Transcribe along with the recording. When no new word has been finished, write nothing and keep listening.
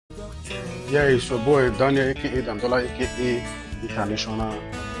Yeah, it's your boy Daniel, aka Dandola, aka International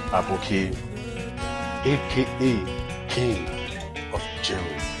Aboki, aka King of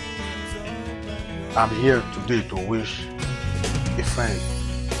Germany. I'm here today to wish a friend,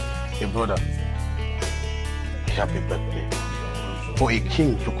 a brother, a happy birthday. For a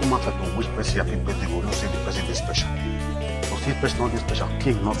king to come out and wish person happy birthday, we don't say the person is special. So if the person not this special,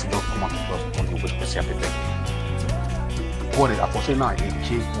 king not to just come out and just only wish person happy birthday. What I for say now, a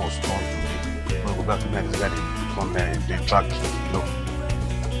king was born today. We'll go back to this guy from the track. No.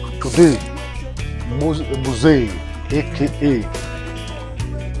 Today, Mose, aka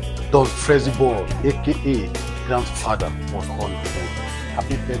Don Frezibo, aka grandfather, was born today.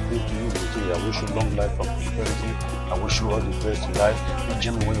 Happy birthday to you, Mose. I wish you long life and prosperity. I wish you all the best in life. In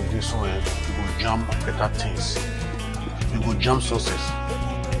Germany, when you do so, you will jam better things. You will jam success.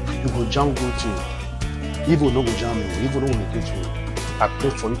 You will jam good things. Even no go jam you, even no go get you. I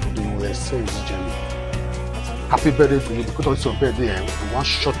pray for you today, you will excel in this journey. Happy birthday to you. Because of it's your birthday, we want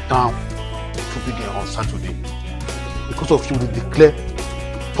shut down to begin on Saturday. Because of you, we declare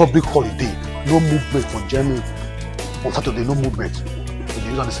public holiday, no movement for Germany. On Saturday, no movement. So they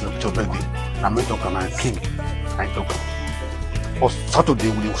usually celebrate your birthday. I'm not talking, I'm king. I ain't talking. On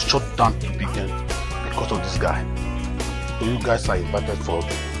Saturday, we will shut down to begin because of this guy. So you guys are invited for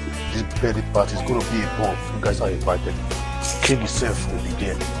this birthday party. It's going to be a bomb. You guys are invited. King himself will be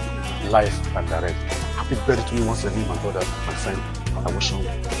there, live and direct. Happy birthday to you once again, my brother, my friend. I wish you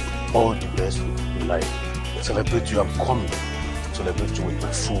all the best in life. Celebrate you. I'm coming to celebrate you with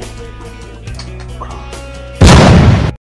my full crown.